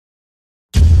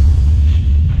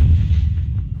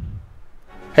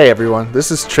Hey everyone,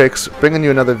 this is Trix bringing you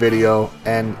another video,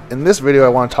 and in this video I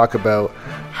want to talk about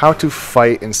how to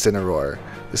fight Incineroar.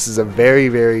 This is a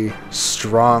very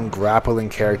strong grappling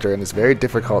character, and it's very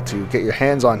difficult to get your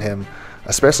hands on him,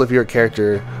 especially if you're a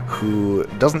character who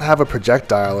doesn't have a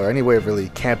projectile or any way of really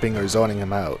camping or zoning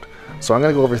him out. So I'm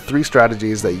going to go over 3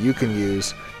 strategies that you can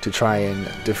use to try and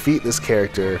defeat this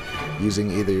character using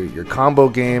either your combo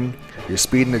game, your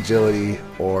speed and agility,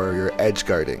 or your edge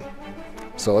guarding.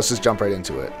 So let's just jump right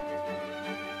into it.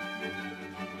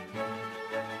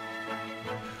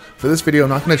 For this video, I'm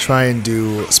not going to try and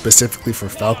do specifically for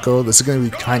Falco. This is going to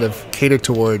be kind of catered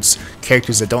towards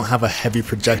characters that don't have a heavy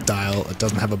projectile, it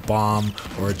doesn't have a bomb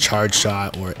or a charge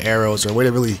shot or arrows or a way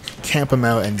to really camp them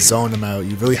out and zone them out.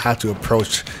 You really have to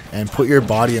approach and put your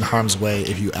body in harm's way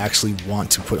if you actually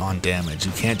want to put on damage.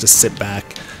 You can't just sit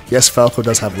back. Yes, Falco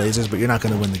does have lasers, but you're not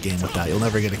going to win the game with that. You'll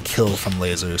never get a kill from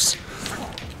lasers.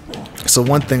 So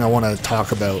one thing I want to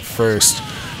talk about first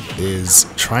is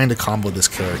trying to combo this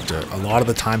character. A lot of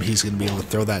the time he's going to be able to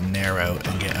throw that nair out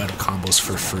and get out of combos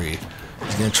for free.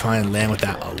 He's going to try and land with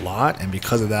that a lot, and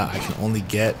because of that I can only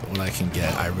get what I can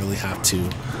get. I really have to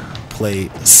play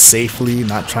safely,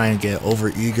 not try and get over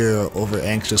eager or over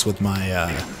anxious with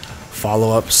my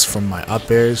follow-ups from my up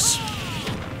airs.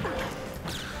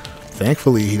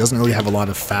 Thankfully he doesn't really have a lot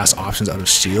of fast options out of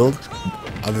shield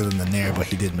other than the nair, but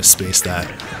he did misspace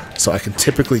that. So I can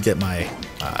typically get my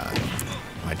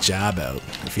my jab out.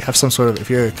 If you have some sort of, if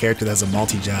you're a character that has a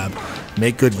multi-jab,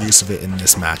 make good use of it in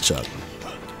this matchup.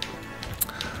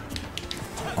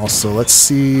 Also, let's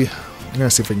see, I'm gonna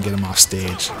see if I can get him off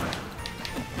stage.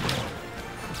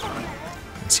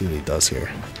 Let's see what he does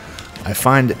here. I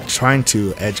find trying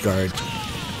to edge guard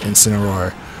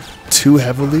Incineroar too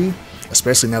heavily,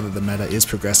 especially now that the meta is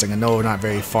progressing. I know we're not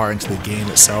very far into the game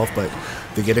itself, but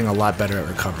they're getting a lot better at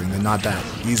recovering. They're not that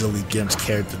easily gimped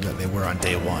character that they were on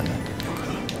day 1.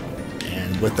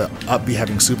 And with the up B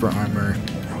having super armor,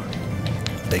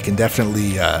 they can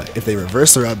definitely, if they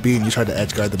reverse their up B and you try to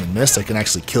edge guard them and miss, they can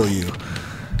actually kill you.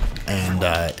 And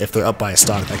if they're up by a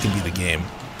stock, that can be the game.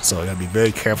 So you gotta be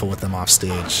very careful with them off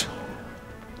stage.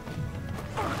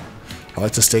 I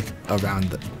like to stick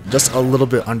around just a little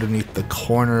bit underneath the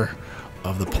corner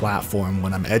of the platform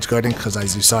when I'm edge guarding, because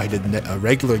as you saw, he did a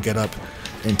regular get up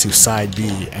into side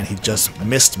B and he just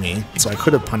missed me, so I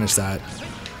could have punished that.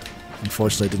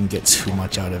 Unfortunately, I didn't get too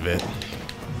much out of it.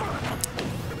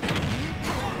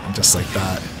 And just like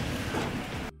that.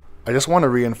 I just want to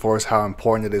reinforce how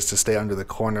important it is to stay under the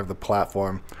corner of the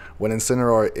platform when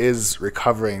Incineroar is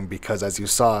recovering, because as you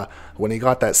saw, when he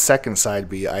got that second side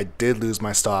B, I did lose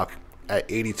my stock at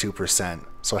 82%.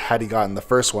 So had he gotten the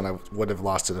first one, I would have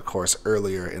lost it, of course,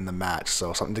 earlier in the match.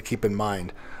 So something to keep in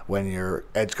mind when you're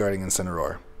edge guarding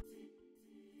Incineroar.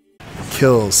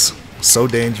 Kills, so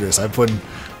dangerous. I've been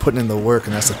putting in the work,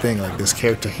 and that's the thing. Like, this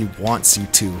character, he wants you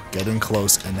to get in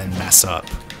close and then mess up.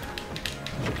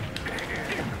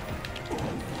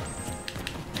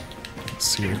 Let's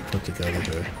see what we put together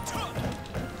here.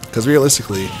 Because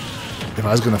realistically, if I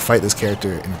was going to fight this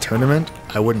character in a tournament,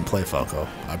 I wouldn't play Falco.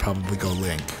 I'd probably go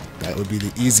Link. That would be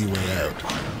the easy way out.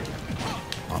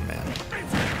 Oh man.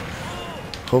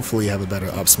 Hopefully you have a better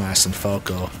up smash than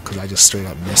Falco, because I just straight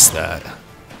up missed that.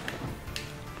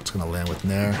 It's going to land with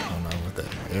Nair. Oh no, with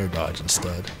the air dodge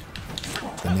instead.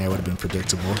 The Nair would have been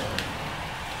predictable.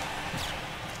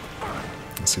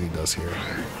 Let's see what he does here.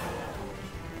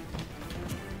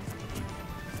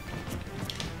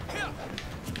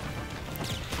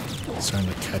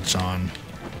 Starting to catch on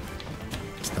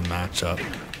to the matchup.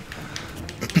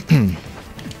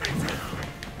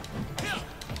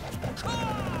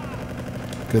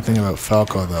 Good thing about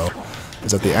Falco though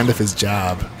is at the end of his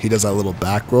jab he does that little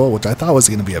back roll, which I thought was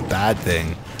going to be a bad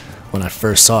thing when I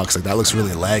first saw it, because like, that looks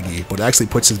really laggy, but it actually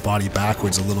puts his body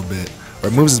backwards a little bit,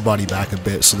 or moves his body back a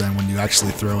bit, so then when you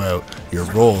actually throw out your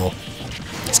roll,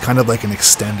 it's kind of like an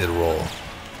extended roll.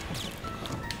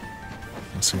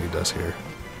 Let's see what he does here.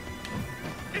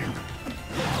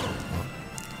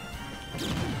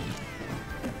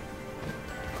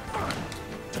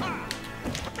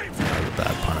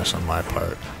 Bad punish on my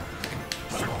part.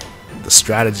 The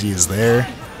strategy is there,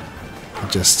 I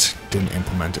just didn't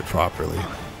implement it properly.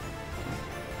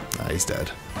 He's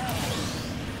dead.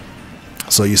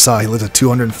 So you saw he lived at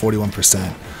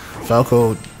 241%.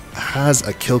 Falco has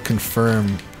a kill confirm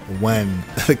when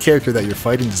the character that you're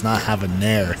fighting does not have a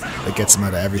nair that gets him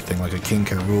out of everything, like a King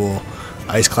K. Rool.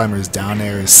 Ice Climber's down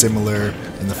air is similar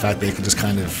in the fact that he can just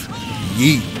kind of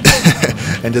yeet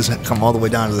and just come all the way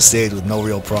down to the stage with no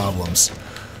real problems.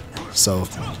 So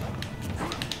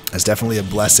It's definitely a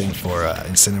blessing for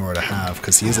Incineroar to have,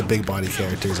 because he is a big body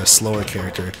character, he's a slower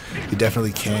character. He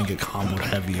definitely can get comboed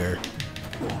heavier.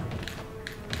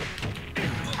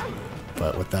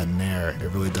 But with that Nair,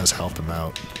 it really does help him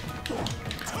out.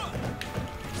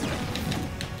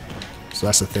 So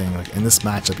that's the thing, like in this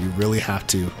matchup you really have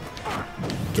to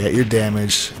get your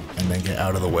damage and then get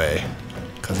out of the way,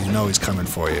 because you know he's coming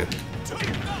for you.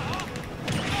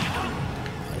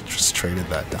 I just traded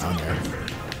that down there.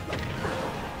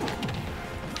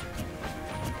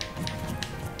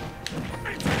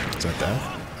 Is that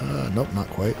that? Nope, not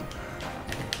quite.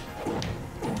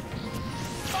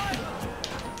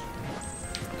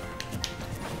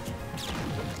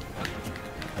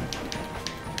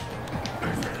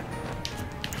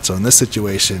 So in this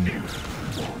situation,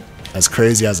 as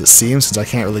crazy as it seems, since I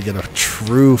can't really get a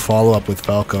true follow-up with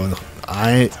Falco,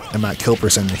 I am at kill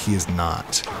percent and he is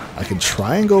not. I can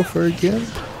try and go for a gimp.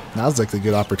 Now's like the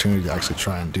good opportunity to actually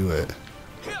try and do it.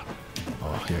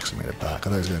 Oh, he actually made it back. I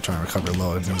thought he was going to try and recover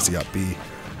low and use the up B.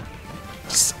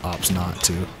 Just opts not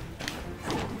to.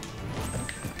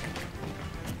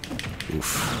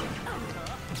 Oof.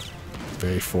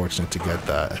 Very fortunate to get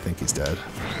that. I think he's dead.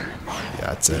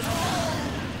 Yeah, that's it.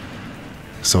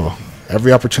 So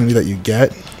every opportunity that you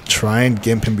get, try and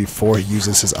gimp him before he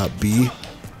uses his up B,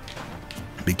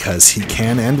 because he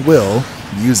can and will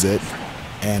use it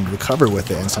and recover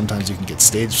with it, and sometimes you can get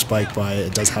stage spiked by it.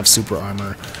 It does have super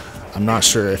armor. I'm not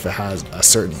sure if it has a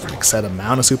certain set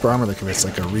amount of super armor, like if it's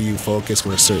like a Ryu focus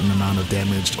where a certain amount of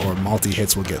damage or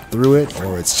multi-hits will get through it,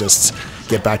 or it's just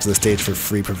get back to the stage for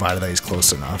free provided that he's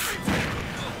close enough.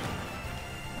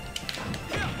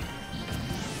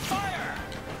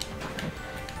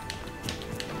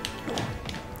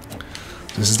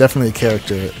 This is definitely a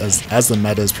character, as the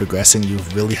meta is progressing, you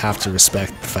really have to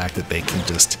respect the fact that they can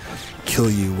just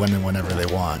kill you when and whenever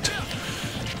they want.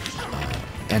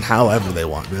 And however they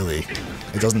want, really.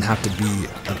 It doesn't have to be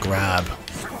a grab.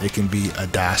 It can be a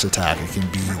dash attack. It can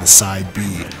be the side B.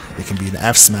 It can be an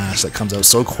F smash that comes out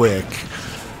so quick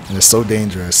and is so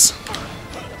dangerous.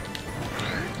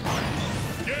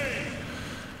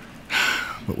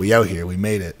 But we out here. We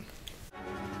made it.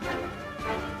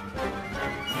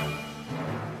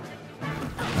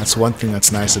 That's one thing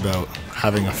that's nice about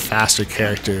having a faster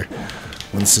character,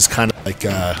 when this is kind of like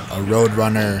a Road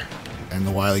Runner and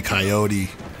the Wile E. Coyote,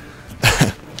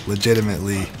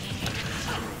 legitimately,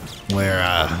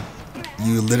 where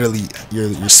you literally,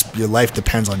 your life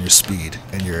depends on your speed,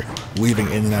 and you're weaving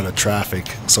in and out of traffic,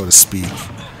 so to speak,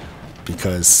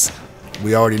 because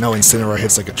we already know Incineroar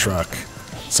hits like a truck.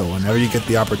 So whenever you get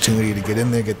the opportunity to get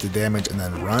in there, get the damage, and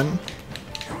then run,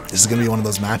 this is going to be one of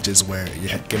those matches where you're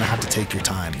going to have to take your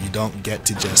time. You don't get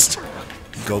to just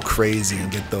go crazy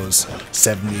and get those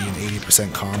 70 and 80%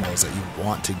 combos that you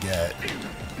want to get.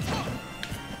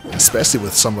 Especially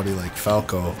with somebody like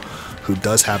Falco, who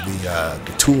does have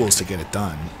the tools to get it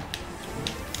done.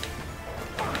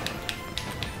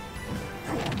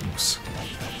 Oops.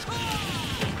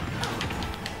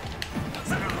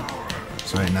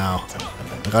 So right now,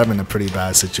 I got him in a pretty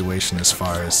bad situation as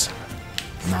far as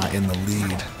not in the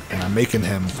lead, and I'm making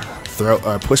him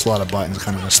push a lot of buttons,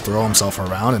 kind of just throw himself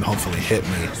around and hopefully hit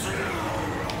me.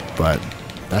 But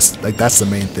that's the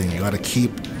main thing. You got to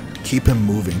keep him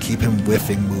moving, keep him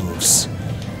whiffing moves,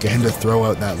 get him to throw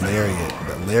out that lariat.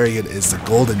 That lariat is the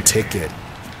golden ticket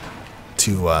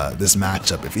to this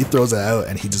matchup. If he throws it out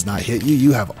and he does not hit you,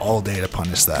 you have all day to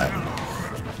punish that.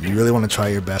 You really want to try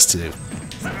your best to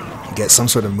get some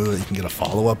sort of move that you can get a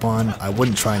follow-up on. I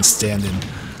wouldn't try and stand in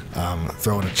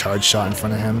throwing a charge shot in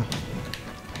front of him.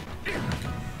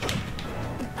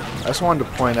 I just wanted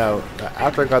to point out that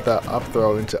after I got that up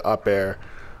throw into up air,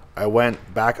 I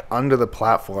went back under the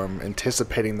platform,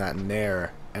 anticipating that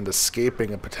nair and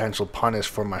escaping a potential punish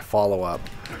for my follow-up,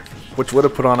 which would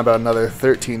have put on about another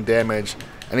 13 damage,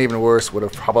 and even worse, would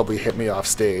have probably hit me off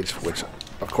stage, which,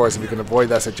 of course, if you can avoid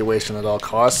that situation at all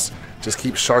costs, just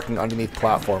keep sharking underneath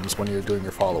platforms when you're doing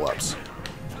your follow-ups.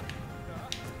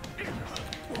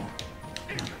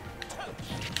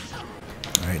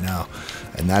 Right now,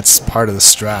 and that's part of the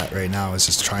strat right now, is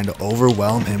just trying to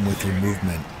overwhelm him with your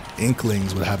movement.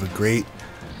 Inklings would have a great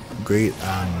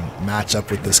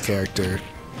matchup with this character.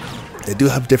 They do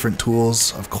have different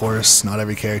tools, of course. Not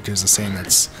every character is the same.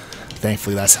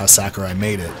 Thankfully that's how Sakurai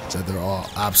made it, so they're all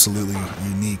absolutely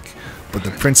unique. But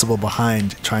the principle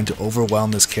behind trying to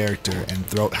overwhelm this character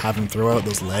and have him throw out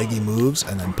those laggy moves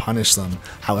and then punish them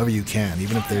however you can,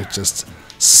 even if they're just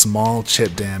small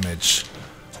chip damage.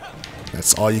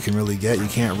 That's all you can really get. You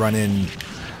can't run in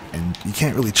and you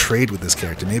can't really trade with this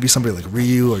character. Maybe somebody like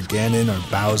Ryu or Ganon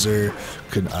or Bowser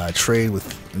could trade with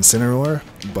Incineroar,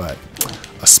 but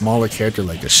a smaller character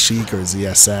like a Sheik or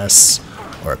ZSS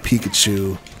or a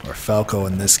Pikachu or Falco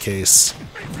in this case,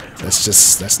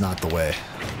 that's not the way.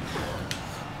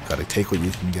 Gotta take what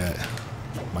you can get.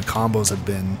 My combos have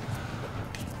been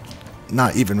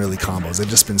not even really combos, they've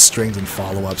just been strings and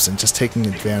follow-ups and just taking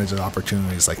advantage of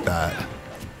opportunities like that.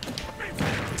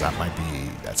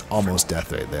 That's almost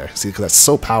death right there. See, because that's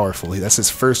so powerful. That's his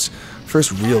first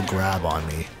real grab on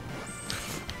me.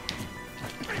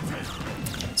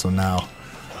 So now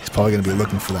he's probably going to be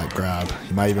looking for that grab.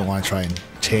 He might even want to try and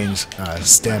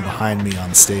stand behind me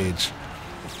on stage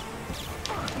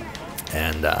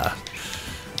and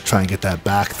try and get that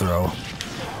back throw.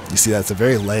 You see, that's a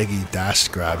very leggy dash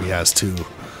grab he has too.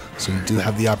 So you do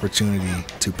have the opportunity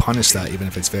to punish that, even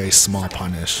if it's very small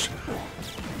punish.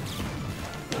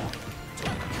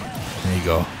 There you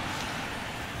go.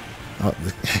 Oh,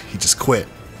 he just quit.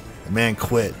 The man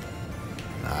quit.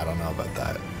 Nah, I don't know about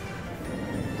that.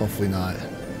 Hopefully not.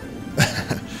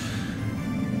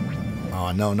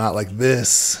 Oh no, not like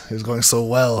this. It was going so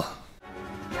well.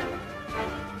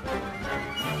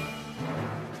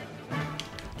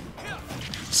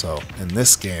 So in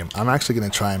this game, I'm actually going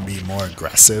to try and be more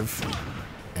aggressive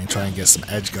and try and get some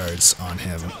edge guards on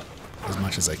him as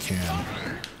much as I can.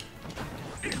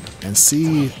 And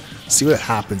see what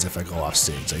happens if I go off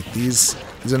stage. Like these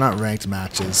are not ranked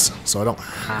matches, so I don't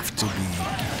have to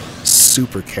be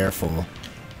super careful.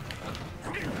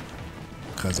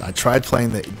 Because I tried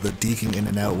playing the deking in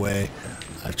and out way.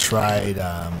 I've tried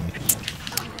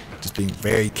just being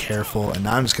very careful, and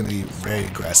now I'm just going to be very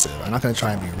aggressive. I'm not going to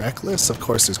try and be reckless. Of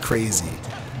course, there's crazy,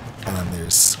 and then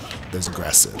there's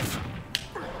aggressive.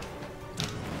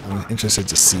 I'm interested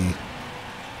to see.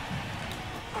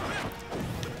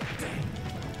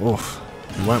 Oof,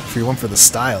 he went for the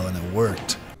style and it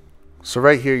worked. So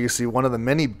right here you see one of the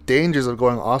many dangers of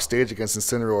going off stage against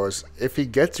Incineroars. If he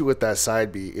gets you with that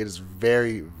side B, it is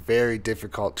very, very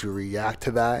difficult to react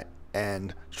to that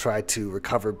and try to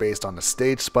recover based on the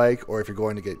stage spike, or if you're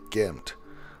going to get gimped.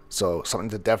 So something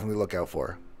to definitely look out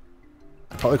for.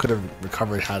 I probably could have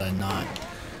recovered had I not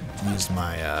used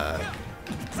my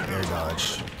air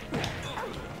dodge.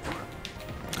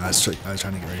 I was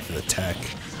trying to get ready for the tech.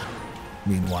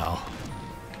 Meanwhile,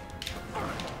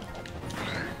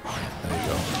 there you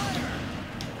go.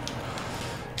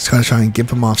 Just gotta try and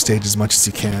gimp him off stage as much as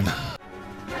you can.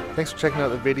 Thanks for checking out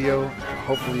the video.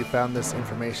 Hopefully you found this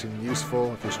information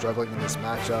useful if you're struggling in this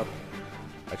matchup.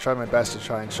 I tried my best to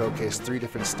try and showcase 3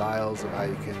 different styles of how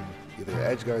you can either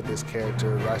edge guard this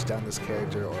character, rush down this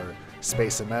character, or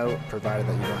space him out, provided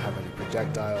that you don't have any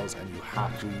projectiles and you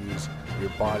have to use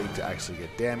your body to actually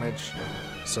get damage.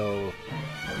 So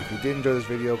if you did enjoy this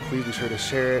video, please be sure to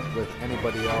share it with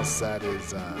anybody else that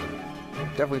is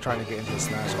definitely trying to get into the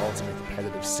Smash Ultimate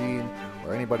competitive scene,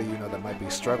 or anybody you know that might be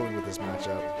struggling with this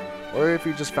matchup, or if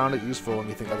you just found it useful and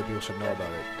you think other people should know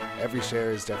about it. Every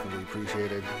share is definitely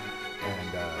appreciated,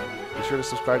 and be sure to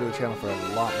subscribe to the channel for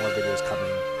a lot more videos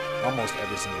coming almost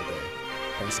every single day.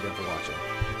 Thanks again for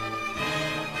watching.